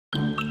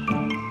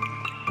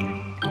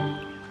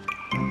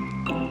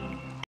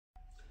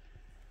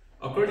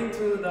According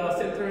to the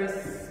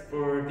Centers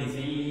for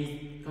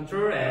Disease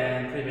Control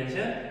and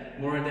Prevention,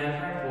 more than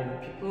half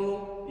of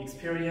people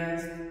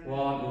experience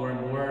one or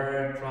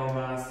more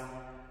traumas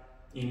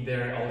in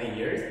their early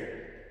years.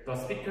 The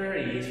speaker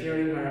is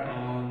sharing her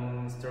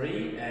own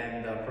story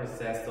and the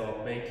process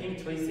of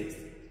making choices.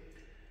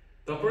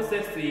 The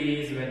process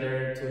is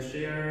whether to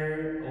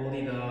share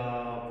only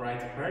the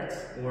bright parts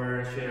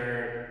or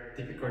share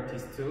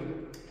difficulties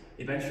too.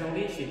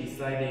 Eventually, she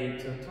decided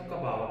to talk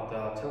about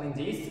the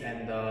challenges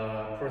and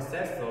the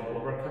process of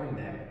overcoming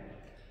them.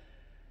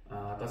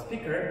 The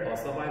speaker, a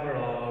survivor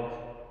of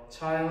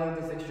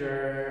child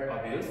sexual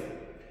abuse,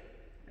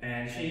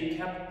 and she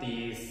kept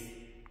these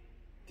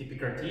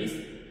difficulties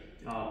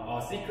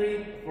a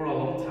secret for a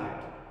long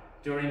time.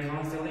 During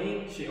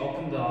counseling, she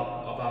opened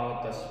up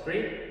about the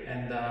secret,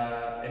 and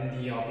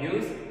the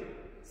abuse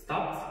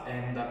stopped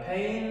and the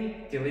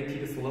pain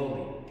deleted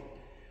slowly.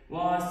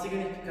 One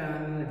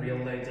significant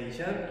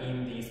realization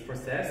in this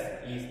process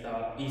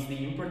is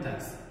the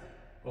importance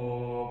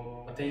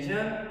of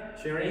attention,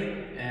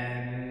 sharing,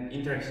 and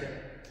interaction.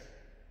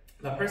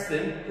 The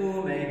person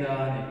who made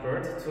an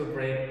effort to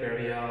break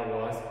barrier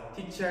was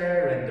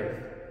Teacher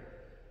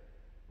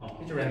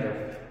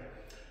Randolph.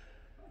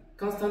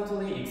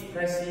 Constantly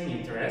expressing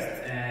interest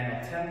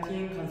and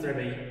attempting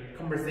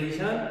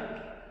conversation,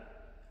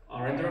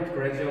 Randolph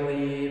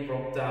gradually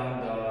broke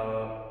down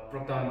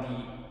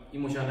the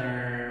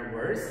emotional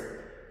words,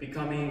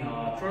 becoming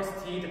a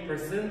trusted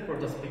person for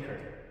the speaker.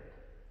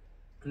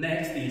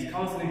 Next is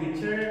counseling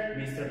teacher,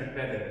 Mr.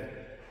 McFadden.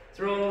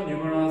 Through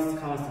numerous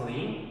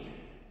counseling,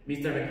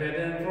 Mr.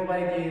 McFadden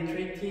provided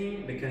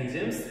treating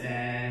mechanisms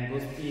and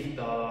boosted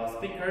the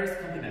speaker's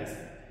confidence.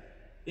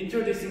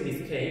 Introducing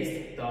this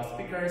case, the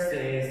speaker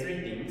says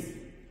three things.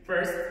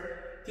 First,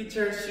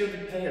 teachers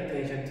should pay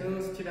attention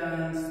to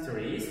students'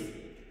 stories,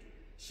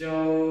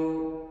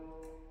 show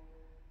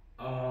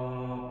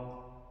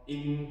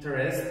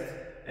interest,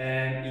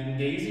 and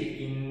engage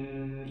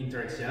in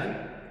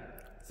interaction.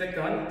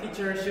 Second,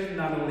 teachers should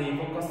not only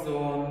focus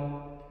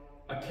on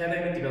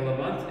academic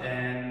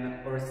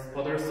development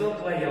but also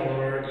play a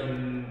role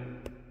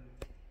in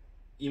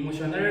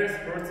emotional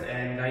support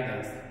and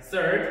guidance.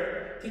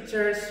 Third,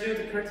 teachers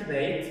should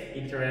cultivate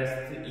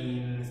interest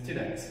in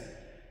students.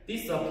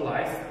 This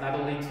applies not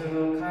only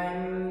to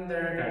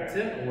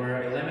kindergarten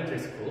or elementary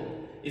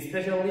school,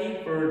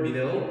 especially for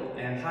middle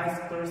and high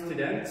school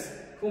students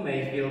who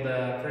may feel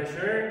the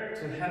pressure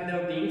to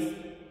handle things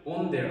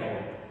on their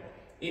own.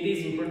 It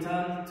is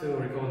important to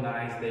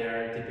recognize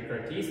their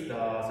difficulties,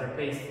 the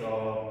surface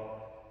of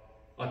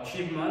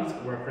achievement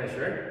or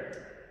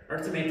pressure.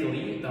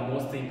 Ultimately, the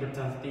most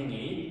important thing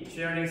is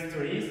sharing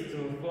stories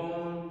to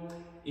form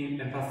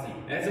empathy.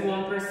 As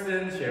one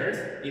person shares,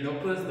 it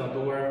opens the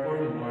door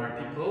for more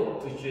people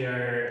to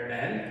share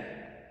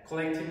and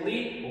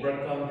collectively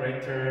overcome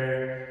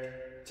greater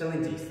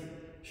challenges.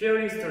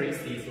 Sharing stories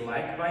is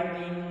like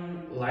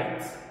finding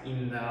light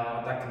in the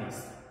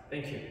darkness.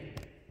 Thank you.